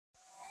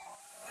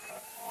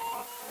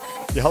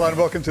Yeah, hello and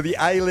welcome to the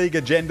A-League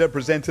Agenda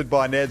presented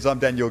by Neds. I'm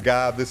Daniel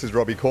Garb. This is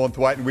Robbie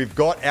Cornthwaite, and we've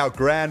got our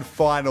grand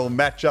final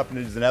matchup, and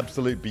it is an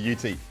absolute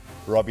beauty.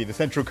 Robbie, the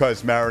Central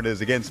Coast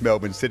Mariners against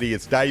Melbourne City.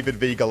 It's David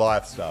v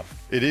Goliath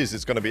stuff. It is.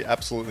 It's going to be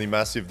absolutely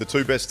massive. The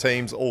two best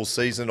teams all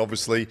season,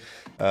 obviously.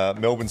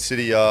 Melbourne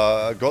City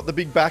got the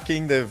big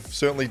backing. They've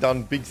certainly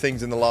done big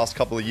things in the last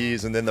couple of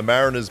years, and then the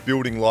Mariners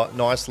building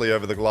nicely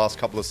over the last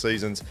couple of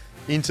seasons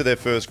into their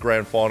first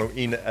grand final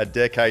in a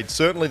decade.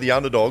 Certainly the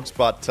underdogs,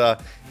 but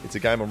it's a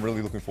game I'm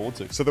really looking forward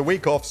to. So the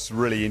week off's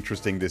really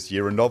interesting this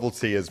year, a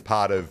novelty as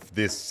part of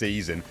this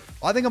season.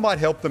 I think it might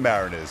help the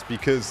Mariners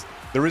because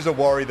there is a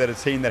worry that a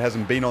team that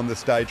hasn't been on the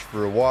stage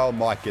for a while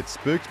might get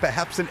spooked.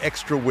 Perhaps an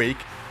extra week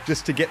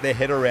just to get their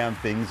head around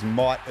things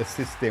might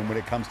assist them when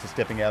it comes to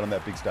stepping out on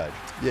that big stage.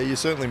 Yeah, you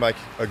certainly make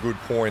a good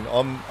point.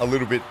 I'm a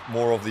little bit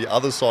more of the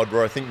other side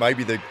where I think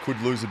maybe they could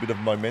lose a bit of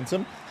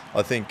momentum.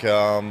 I think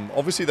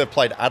obviously they've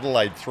played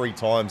Adelaide 3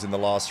 times in the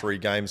last 3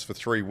 games for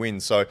 3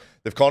 wins. So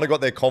they've kind of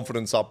got their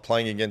confidence up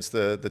playing against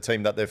the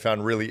team that they've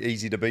found really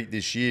easy to beat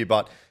this year.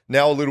 But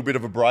now a little bit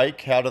of a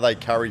break. How do they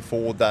carry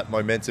forward that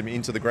momentum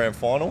into the grand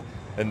final?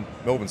 And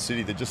Melbourne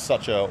City, they're just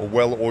such a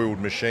well-oiled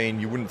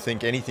machine. You wouldn't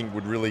think anything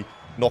would really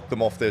knock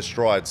them off their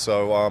stride.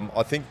 So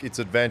I think it's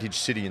advantage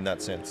City in that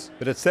sense.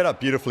 But it's set up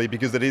beautifully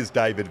because it is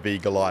David v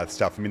Goliath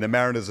stuff. I mean, the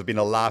Mariners have been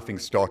a laughing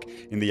stock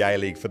in the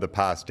A-League for the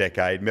past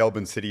decade.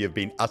 Melbourne City have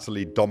been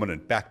utterly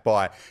dominant, backed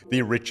by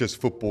the richest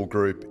football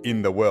group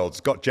in the world.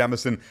 Scott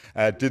Jamieson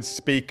did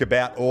speak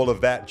about all of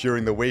that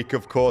during the week,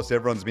 of course.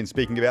 Everyone's been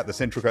speaking about the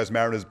Central Coast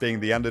Mariners being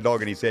the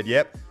underdog, and he said,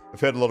 yep, I've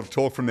heard a lot of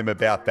talk from them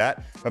about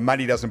that, but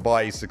money doesn't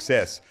buy his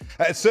success.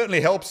 It certainly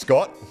helps,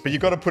 Scott, but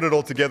you've got to put it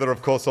all together,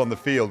 of course, on the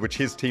field, which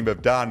his team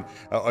have done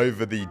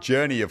over the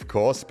journey, of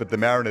course. But the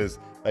Mariners,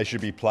 they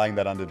should be playing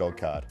that underdog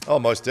card. Oh,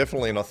 most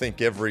definitely. And I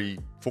think every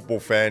football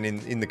fan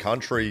in the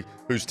country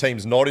whose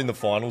team's not in the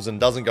finals and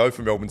doesn't go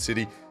for Melbourne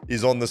City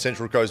is on the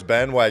Central Coast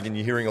bandwagon.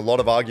 You're hearing a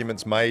lot of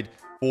arguments made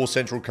for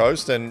Central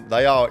Coast, and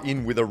they are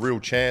in with a real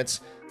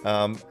chance.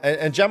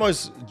 And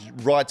Jamo's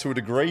right to a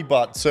degree,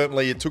 but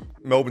certainly it took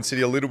Melbourne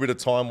City a little bit of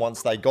time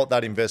once they got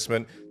that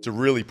investment to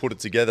really put it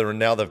together, and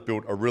now they've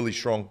built a really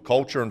strong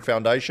culture and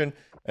foundation,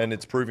 and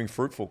it's proving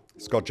fruitful.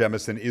 Scott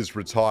Jamieson is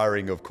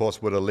retiring, of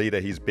course. What a leader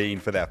he's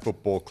been for that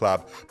football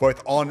club,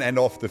 both on and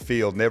off the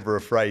field, never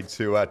afraid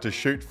to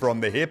shoot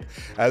from the hip,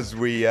 as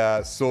we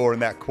saw in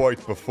that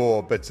quote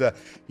before. But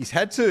he's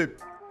had to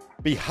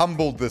be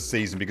humbled this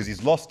season because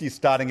he's lost his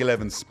starting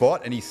 11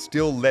 spot and he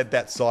still led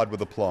that side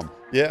with aplomb.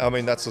 Yeah, I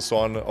mean, that's a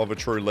sign of a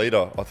true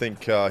leader. I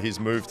think his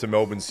move to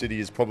Melbourne City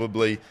has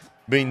probably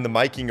been the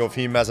making of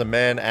him as a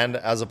man and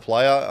as a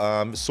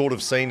player. Sort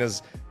of seen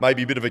as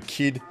maybe a bit of a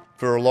kid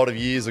for a lot of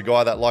years, a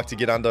guy that liked to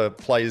get under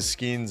players'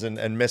 skins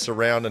and mess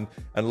around and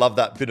love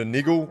that bit of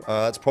niggle.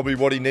 That's probably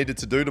what he needed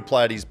to do to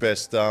play at his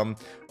best. I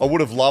would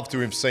have loved to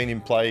have seen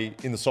him play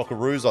in the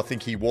Socceroos. I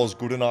think he was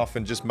good enough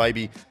and just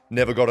maybe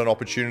never got an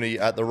opportunity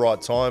at the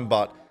right time,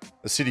 but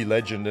a City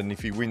legend, and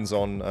if he wins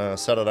on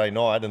Saturday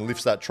night and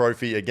lifts that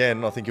trophy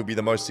again, I think he'll be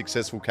the most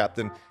successful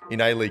captain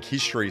in A-League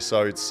history.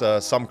 So it's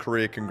some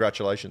career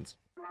congratulations.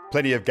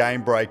 Plenty of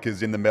game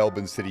breakers in the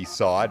Melbourne City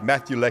side.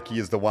 Matthew Leckie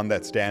is the one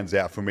that stands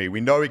out for me. We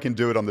know he can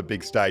do it on the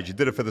big stage. He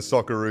did it for the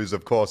Socceroos,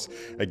 of course,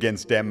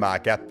 against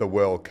Denmark at the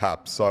World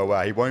Cup. So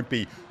he won't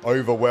be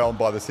overwhelmed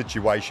by the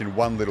situation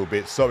one little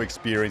bit. So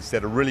experienced,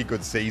 had a really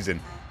good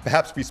season.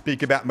 Perhaps we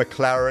speak about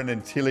McLaren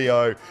and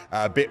Tilio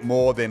a bit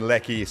more than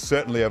Leckie,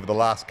 certainly over the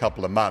last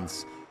couple of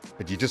months.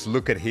 But you just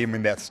look at him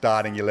in that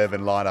starting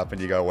 11 lineup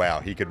and you go, wow,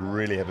 he could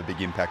really have a big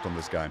impact on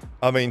this game.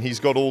 I mean, he's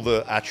got all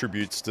the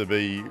attributes to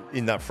be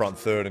in that front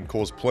third and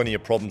cause plenty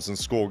of problems and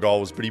score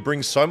goals, but he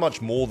brings so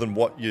much more than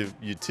what your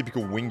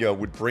typical winger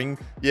would bring.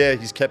 Yeah,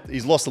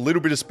 he's lost a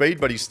little bit of speed,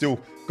 but he's still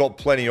got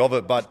plenty of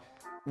it. But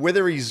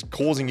whether he's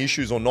causing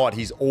issues or not,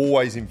 he's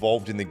always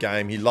involved in the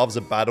game. He loves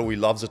a battle. He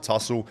loves a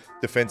tussle.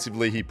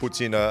 Defensively, he puts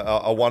in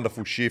a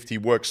wonderful shift. He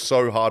works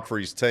so hard for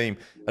his team.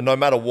 And no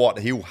matter what,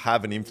 he'll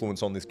have an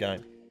influence on this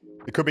game.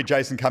 It could be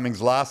Jason Cummings'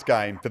 last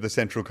game for the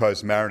Central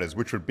Coast Mariners,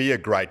 which would be a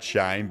great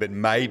shame, but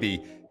maybe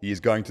he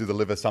is going to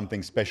deliver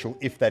something special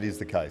if that is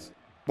the case.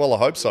 Well, I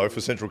hope so for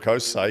Central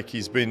Coast's sake.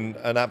 He's been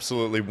an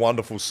absolutely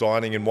wonderful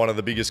signing and one of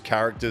the biggest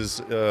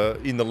characters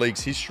in the league's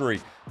history.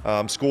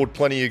 Scored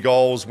plenty of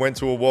goals, went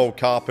to a World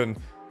Cup, and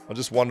I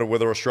just wonder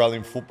whether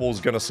Australian football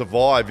is going to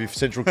survive if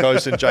Central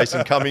Coast and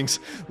Jason Cummings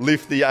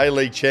lift the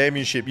A-League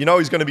Championship. You know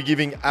he's going to be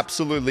giving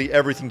absolutely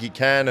everything he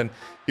can, and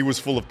he was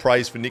full of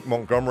praise for Nick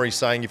Montgomery,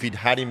 saying if he'd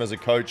had him as a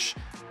coach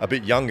a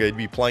bit younger, he'd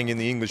be playing in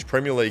the English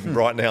Premier League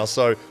right now.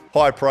 So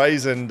high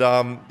praise, and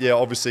yeah,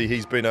 obviously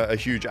he's been a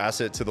huge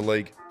asset to the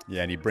league.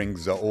 Yeah, and he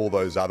brings all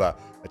those other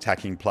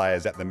attacking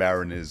players at the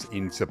Mariners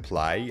into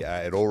play.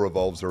 It all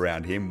revolves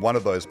around him. One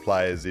of those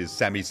players is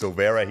Sammy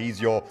Silvera.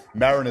 He's your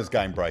Mariners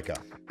game breaker.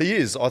 He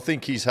is. I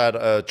think he's had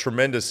a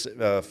tremendous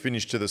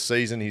finish to the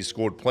season. He's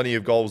scored plenty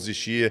of goals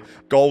this year,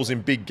 goals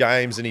in big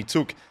games, and he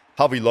took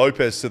Javi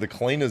Lopez to the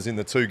cleaners in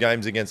the 2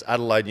 games against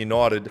Adelaide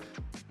United.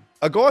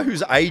 A guy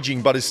who's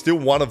aging but is still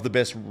one of the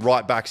best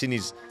right backs in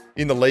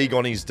the league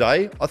on his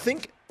day. I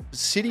think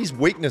City's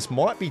weakness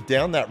might be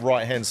down that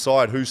right-hand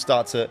side. Who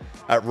starts at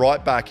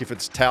right back, if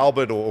it's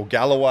Talbot or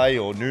Galloway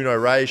or Nuno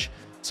Reis.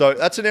 So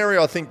that's an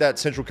area I think that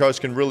Central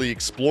Coast can really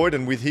exploit,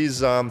 and with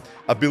his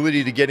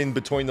ability to get in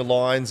between the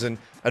lines and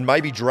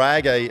maybe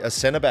drag a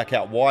centre-back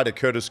out wide, a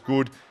Curtis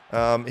Good,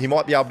 he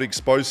might be able to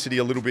expose City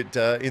a little bit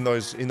in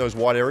those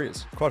wide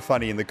areas. Quite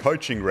funny, in the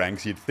coaching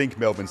ranks, you'd think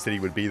Melbourne City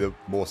would be the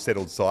more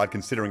settled side,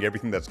 considering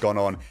everything that's gone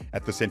on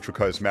at the Central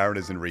Coast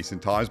Mariners in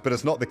recent times, but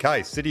it's not the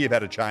case. City have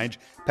had a change.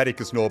 Paddy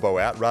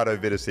Kisnorbo out, Rado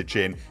Vidicic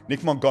in.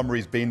 Nick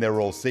Montgomery's been there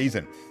all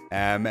season,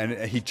 and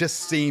he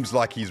just seems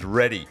like he's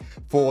ready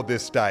for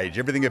this stage.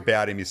 Everything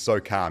about him is so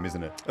calm,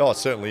 isn't it? Oh, it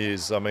certainly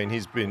is. I mean,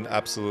 he's been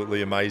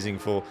absolutely amazing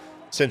for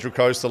Central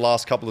Coast the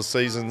last couple of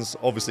seasons.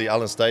 Obviously,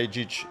 Alan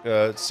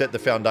Stajic set the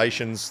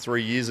foundations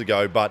 3 years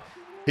ago, but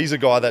he's a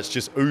guy that's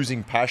just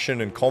oozing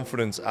passion and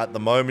confidence at the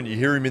moment. You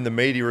hear him in the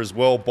media as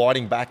well,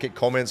 biting back at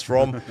comments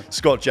from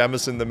Scott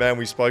Jamieson, the man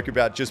we spoke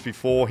about just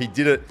before. He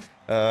did it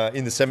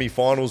in the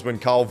semi-finals when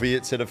Carl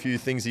Viet said a few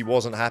things he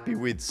wasn't happy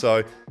with.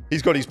 So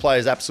he's got his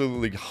players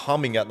absolutely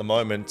humming at the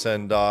moment,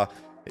 and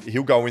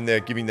he'll go in there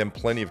giving them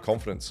plenty of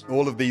confidence.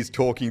 All of these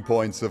talking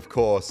points, of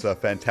course, are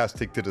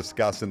fantastic to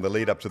discuss in the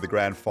lead up to the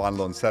grand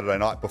final on Saturday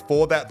night.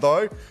 Before that,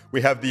 though,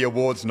 we have the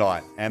awards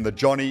night and the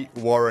Johnny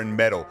Warren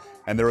Medal.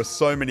 And there are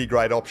so many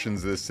great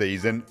options this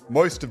season,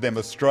 most of them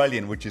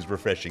Australian, which is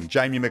refreshing.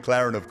 Jamie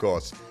McLaren, of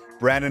course,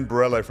 Brandon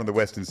Borello from the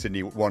Western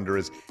Sydney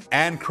Wanderers,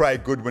 and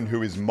Craig Goodwin,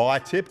 who is my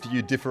tip. Do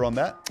you differ on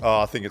that?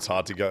 I think it's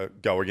hard to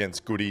go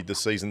against Goody the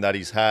season that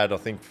he's had. I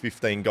think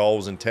 15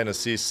 goals and 10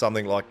 assists,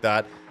 something like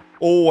that.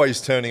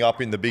 Always turning up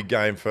in the big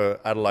game for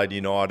Adelaide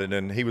United,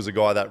 and he was a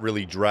guy that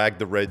really dragged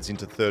the Reds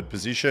into third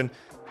position.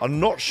 I'm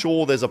not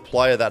sure there's a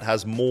player that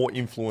has more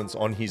influence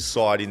on his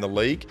side in the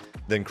league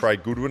than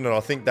Craig Goodwin, and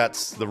I think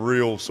that's the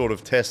real sort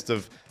of test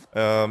of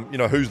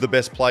who's the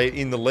best player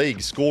in the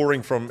league,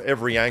 scoring from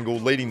every angle,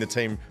 leading the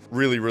team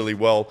really, really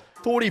well.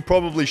 Thought he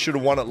probably should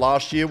have won it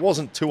last year.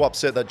 Wasn't too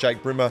upset that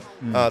Jake Brimmer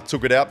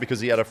took it out because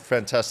he had a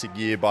fantastic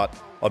year, but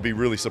I'd be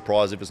really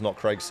surprised if it's not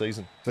Craig's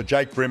season. So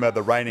Jake Brimmer,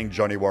 the reigning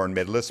Johnny Warren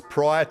medalist.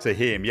 Prior to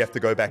him, you have to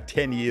go back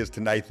 10 years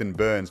to Nathan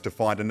Burns to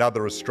find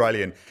another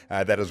Australian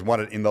that has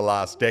won it in the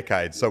last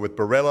decade. So with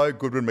Borello,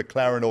 Goodwin,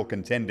 McLaren all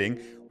contending,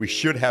 we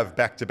should have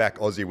back-to-back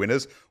Aussie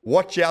winners.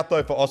 Watch out,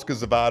 though, for Oscar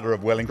Zavada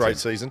of Wellington. Great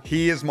season.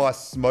 Here's my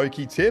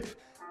smoky tip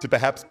to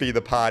perhaps be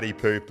the party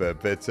pooper.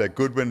 But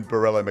Goodwin,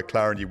 Borello,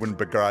 McLaren, you wouldn't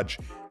begrudge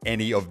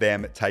any of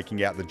them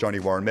taking out the Johnny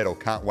Warren medal.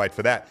 Can't wait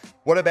for that.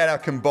 What about our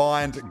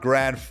combined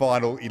grand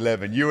final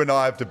 11? You and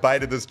I have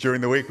debated this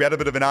during the week. We had a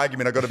bit of an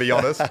argument, I've got to be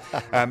honest.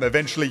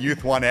 Eventually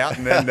youth won out,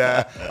 and then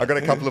I got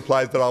a couple of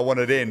players that I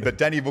wanted in. But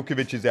Danny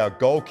Vukovic is our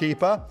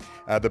goalkeeper.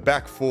 The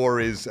back four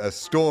is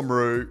Storm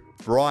Roo,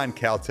 Brian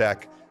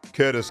Kaltak,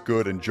 Curtis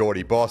Good and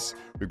Geordie Boss.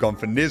 We've gone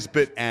for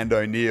Nisbet and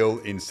O'Neill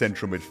in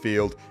central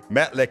midfield,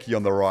 Matt Leckie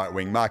on the right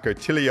wing, Marco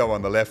Tilio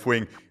on the left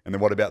wing, and then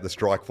what about the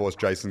strike force,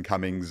 Jason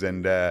Cummings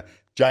and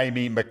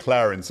Jamie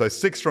McLaren. So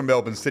 6 from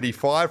Melbourne City,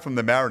 5 from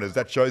the Mariners.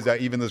 That shows how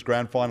even this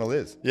grand final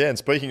is. Yeah, and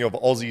speaking of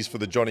Aussies for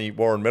the Johnny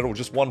Warren medal,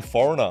 just one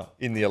foreigner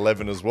in the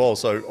 11 as well.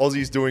 So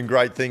Aussies doing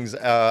great things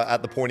at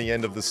the pointy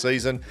end of the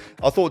season.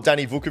 I thought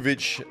Danny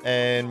Vukovic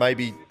and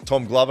maybe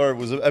Tom Glover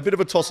was a bit of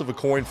a toss of a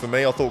coin for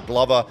me. I thought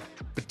Glover,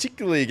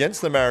 particularly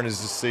against the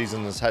Mariners this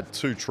season, has had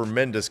 2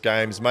 tremendous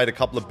games, made a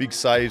couple of big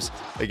saves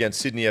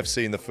against Sydney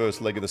FC in the first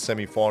leg of the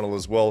semi-final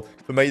as well.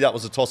 For me, that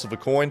was a toss of a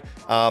coin.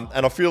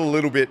 And I feel a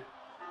little bit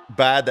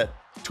bad that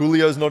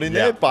Tulio's not in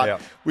there, but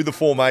with the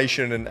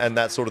formation and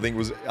that sort of thing, it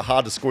was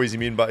hard to squeeze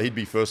him in, but he'd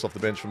be first off the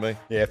bench for me.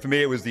 Yeah, for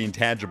me it was the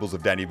intangibles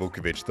of Danny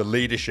Vukovic, the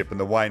leadership and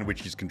the way in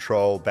which he's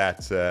controlled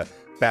that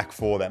back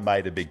four that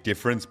made a big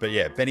difference. But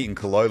yeah, Benny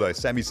Cololo,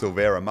 Sammy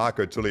Silvera,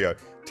 Marco Tulio,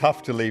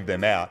 tough to leave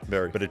them out,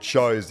 but it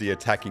shows the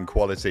attacking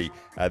quality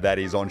that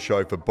is on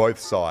show for both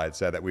sides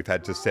that we've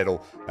had to settle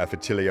for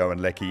Tilio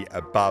and Leckie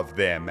above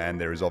them,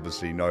 and there is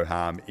obviously no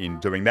harm in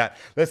doing that.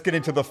 Let's get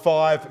into the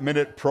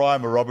 5-minute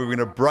primer, Robbie. We're going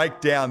to break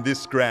down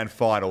this grand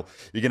final.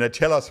 You're going to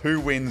tell us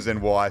who wins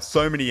and why.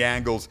 So many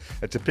angles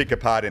to pick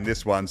apart in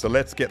this one, so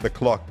let's get the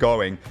clock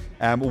going.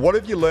 What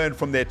have you learned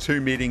from their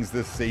 2 meetings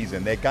this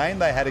season? Their game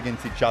they had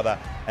against each other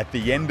at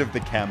the end of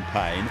the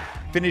campaign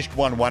finished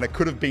 1-1. It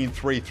could have been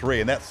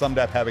 3-3, and that summed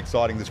up how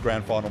exciting this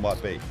grand final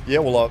might be. Yeah,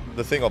 well,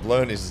 the thing I've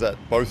learned is that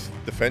both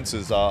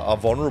defences are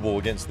vulnerable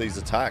against these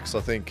attacks. I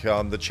think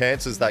the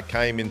chances that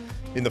came in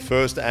the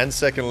first and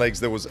second legs,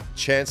 there was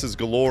chances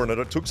galore, and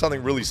it took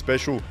something really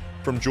special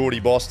from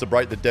Geordie Boss to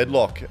break the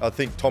deadlock. I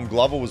think Tom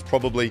Glover was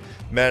probably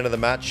man of the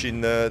match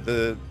in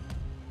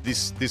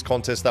this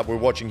contest that we're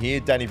watching here.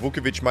 Danny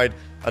Vukovic made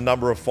a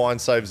number of fine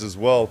saves as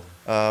well.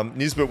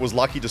 Nisbet was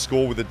lucky to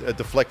score with a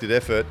deflected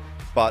effort.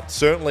 But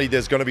certainly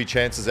there's going to be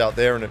chances out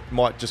there, and it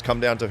might just come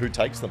down to who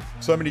takes them.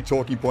 So many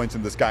talking points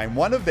in this game.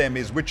 One of them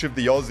is which of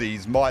the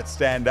Aussies might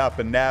stand up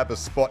and nab a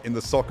spot in the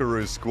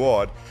Socceroos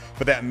squad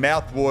for that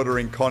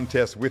mouth-watering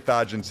contest with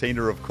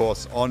Argentina, of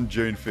course, on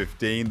June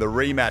 15. The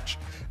rematch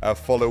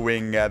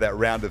following that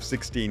round of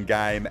 16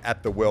 game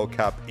at the World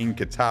Cup in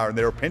Qatar. And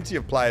there are plenty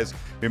of players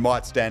who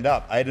might stand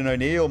up. Aidan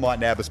O'Neill might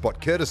nab a spot.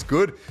 Curtis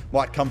Good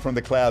might come from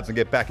the clouds and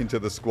get back into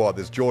the squad.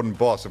 There's Jordan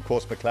Boss, of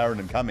course, McLaren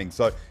and Cummings.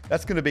 So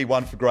that's going to be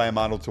one for Graham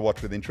Arnold to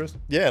watch with interest.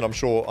 Yeah, and I'm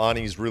sure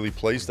Arnie's really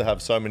pleased to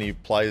have so many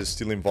players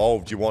still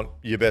involved. You want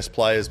your best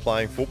players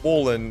playing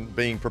football and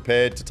being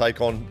prepared to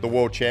take on the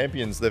world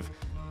champions.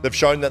 They've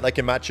shown that they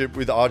can match it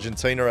with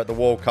Argentina at the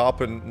World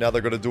Cup, and now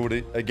they've got to do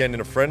it again in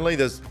a friendly.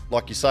 There's,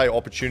 like you say,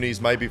 opportunities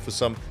maybe for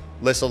some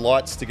lesser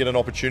lights to get an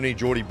opportunity.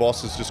 Geordie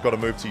Boss has just got to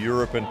move to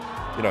Europe, and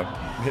you know,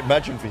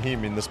 imagine for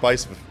him in the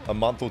space of a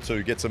month or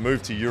two, gets a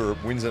move to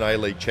Europe, wins an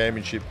A-League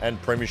championship and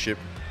premiership,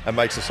 and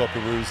makes a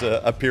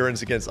Socceroos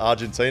appearance against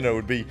Argentina. It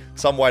would be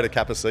some way to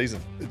cap a season.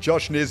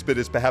 Josh Nisbet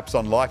is perhaps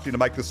unlikely to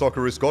make the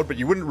Socceroos squad, but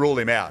you wouldn't rule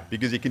him out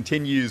because he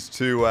continues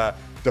to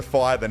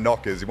defy the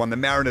knockers. He won the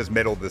Mariners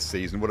medal this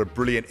season. What a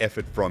brilliant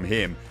effort from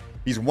him.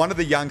 He's one of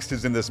the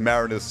youngsters in this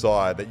Mariners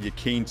side that you're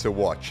keen to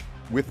watch,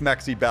 with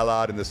Maxi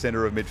Ballard in the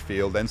centre of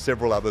midfield and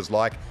several others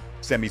like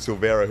Semi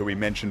Silvera, who we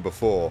mentioned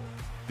before.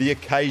 The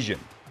occasion.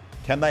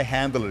 Can they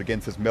handle it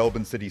against this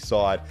Melbourne City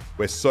side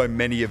where so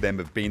many of them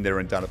have been there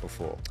and done it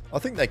before? I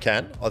think they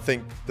can. I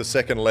think the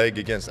second leg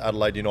against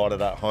Adelaide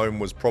United at home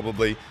was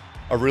probably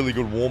a really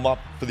good warm-up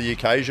for the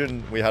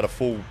occasion. We had a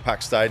full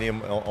packed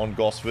stadium on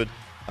Gosford.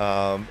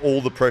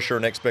 All the pressure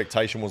and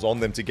expectation was on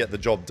them to get the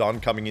job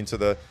done coming into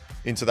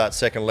that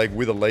second leg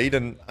with a lead,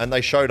 and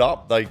they showed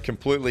up. They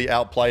completely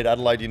outplayed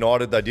Adelaide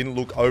United. They didn't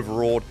look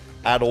overawed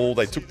at all.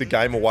 They took the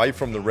game away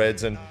from the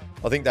Reds, and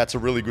I think that's a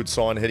really good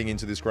sign heading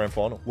into this grand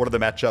final. What are the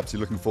matchups you're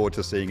looking forward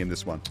to seeing in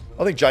this one?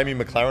 I think Jamie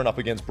McLaren up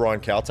against Brian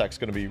Kaltak is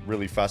going to be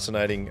really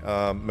fascinating.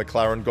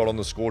 McLaren got on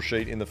the score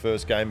sheet in the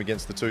first game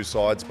against the two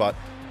sides, but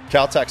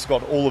Kaltak's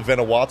got all of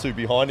Vanuatu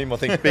behind him. I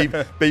think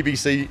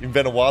BBC in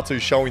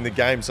Vanuatu showing the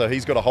game, so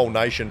he's got a whole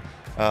nation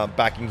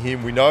backing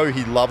him. We know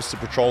he loves to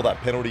patrol that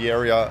penalty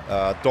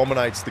area,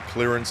 dominates the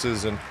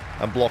clearances and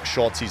block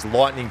shots. He's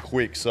lightning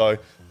quick, so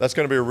that's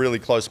going to be a really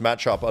close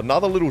matchup.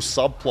 Another little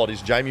subplot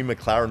is Jamie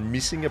McLaren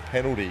missing a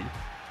penalty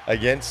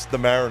against the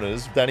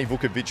Mariners. Danny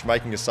Vukovic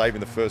making a save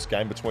in the first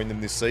game between them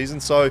this season.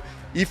 So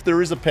if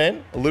there is a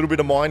pen, a little bit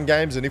of mind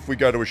games, and if we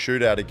go to a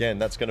shootout again,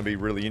 that's going to be a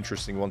really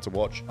interesting one to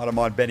watch. I don't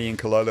mind Benny and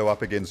Kololo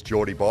up against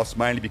Geordie Boss,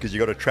 mainly because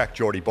you've got to track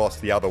Geordie Boss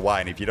the other way,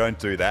 and if you don't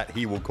do that,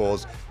 he will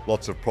cause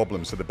lots of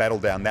problems. So the battle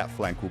down that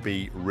flank will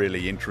be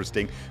really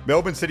interesting.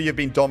 Melbourne City have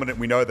been dominant,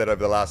 we know that,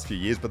 over the last few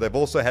years, but they've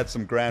also had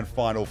some grand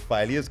final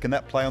failures. Can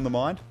that play on the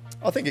mind?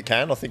 I think it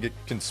can. I think it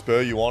can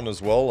spur you on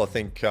as well. I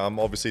think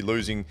obviously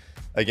losing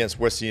against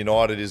Western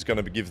United is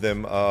going to give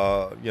them,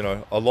 a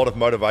lot of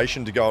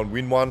motivation to go and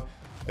win one.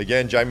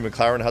 Again, Jamie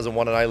McLaren hasn't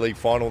won an A-League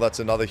final. That's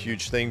another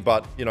huge thing.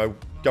 But,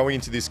 going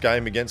into this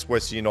game against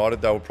Western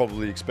United, they were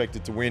probably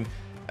expected to win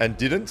and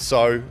didn't.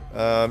 So,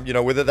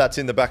 whether that's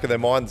in the back of their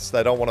minds,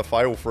 they don't want to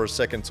fail for a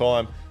second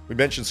time. We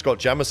mentioned Scott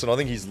Jamieson. I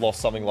think he's lost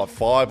something like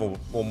 5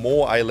 or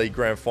more A-League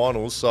grand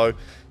finals. So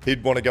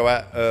he'd want to go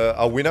out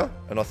a winner.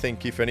 And I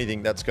think, if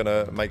anything, that's going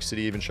to make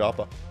City even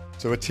sharper.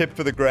 So a tip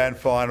for the grand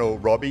final,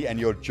 Robbie, and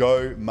your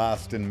Joe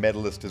Marston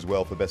medalist as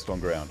well for best on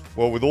ground.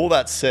 Well, with all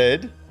that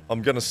said,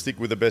 I'm going to stick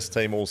with the best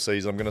team all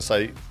season. I'm going to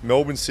say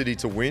Melbourne City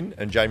to win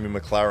and Jamie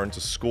McLaren to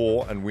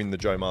score and win the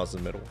Joe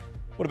Marston Medal.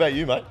 What about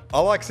you, mate? I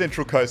like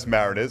Central Coast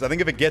Mariners. I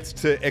think if it gets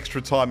to extra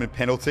time and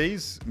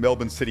penalties,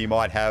 Melbourne City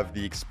might have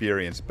the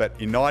experience. But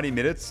in 90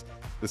 minutes,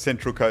 the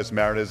Central Coast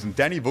Mariners, and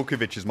Danny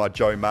Vukovic is my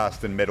Joe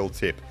Marston medal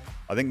tip.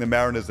 I think the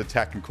Mariners'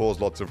 attack can cause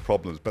lots of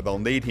problems, but they'll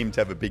need him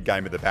to have a big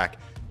game at the back.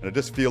 And I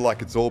just feel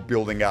like it's all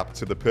building up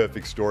to the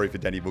perfect story for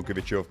Danny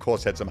Vukovic, who of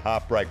course had some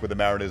heartbreak with the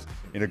Mariners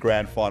in a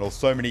grand final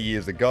so many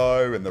years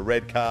ago, and the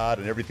red card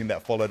and everything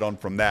that followed on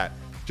from that.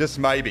 Just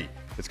maybe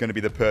it's going to be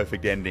the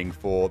perfect ending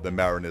for the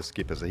Mariners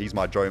skipper. So he's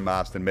my Joe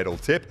Marston medal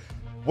tip.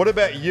 What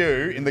about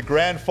you in the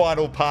grand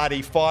final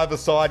party,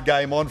 5-a-side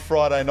game on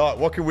Friday night?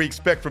 What can we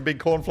expect from Big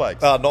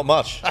Cornflakes? Not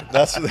much.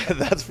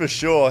 That's for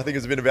sure. I think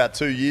it's been about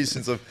 2 years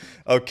since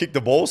I've kicked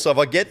the ball. So if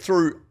I get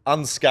through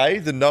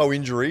unscathed and no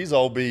injuries,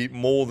 I'll be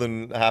more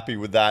than happy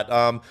with that.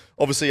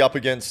 Obviously up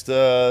against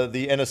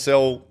the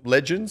NSL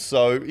legends.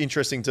 So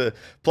interesting to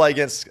play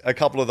against a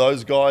couple of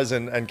those guys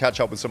and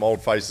catch up with some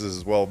old faces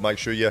as well. Make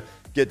sure you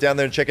get down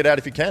there and check it out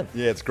if you can.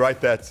 Yeah, it's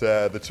great that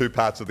the two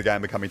parts of the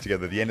game are coming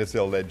together, the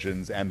NSL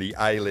legends and the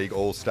A-League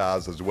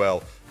All-Stars as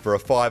well, for a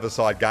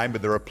 5-a-side game.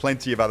 But there are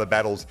plenty of other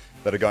battles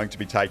that are going to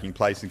be taking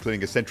place,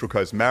 including a Central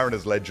Coast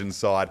Mariners legends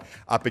side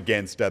up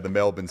against the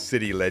Melbourne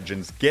City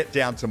legends. Get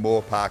down to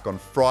Moore Park on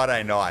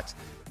Friday night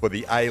for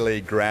the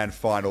A-League Grand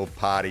Final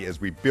party as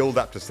we build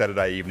up to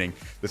Saturday evening.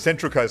 The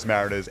Central Coast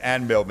Mariners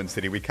and Melbourne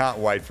City. We can't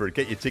wait for it.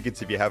 Get your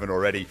tickets if you haven't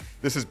already.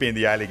 This has been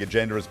the A-League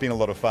Agenda. It's been a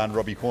lot of fun.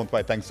 Robbie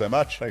Cornthwaite, thanks so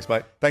much. Thanks,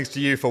 mate. Thanks to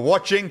you for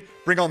watching.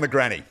 Bring on the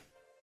granny.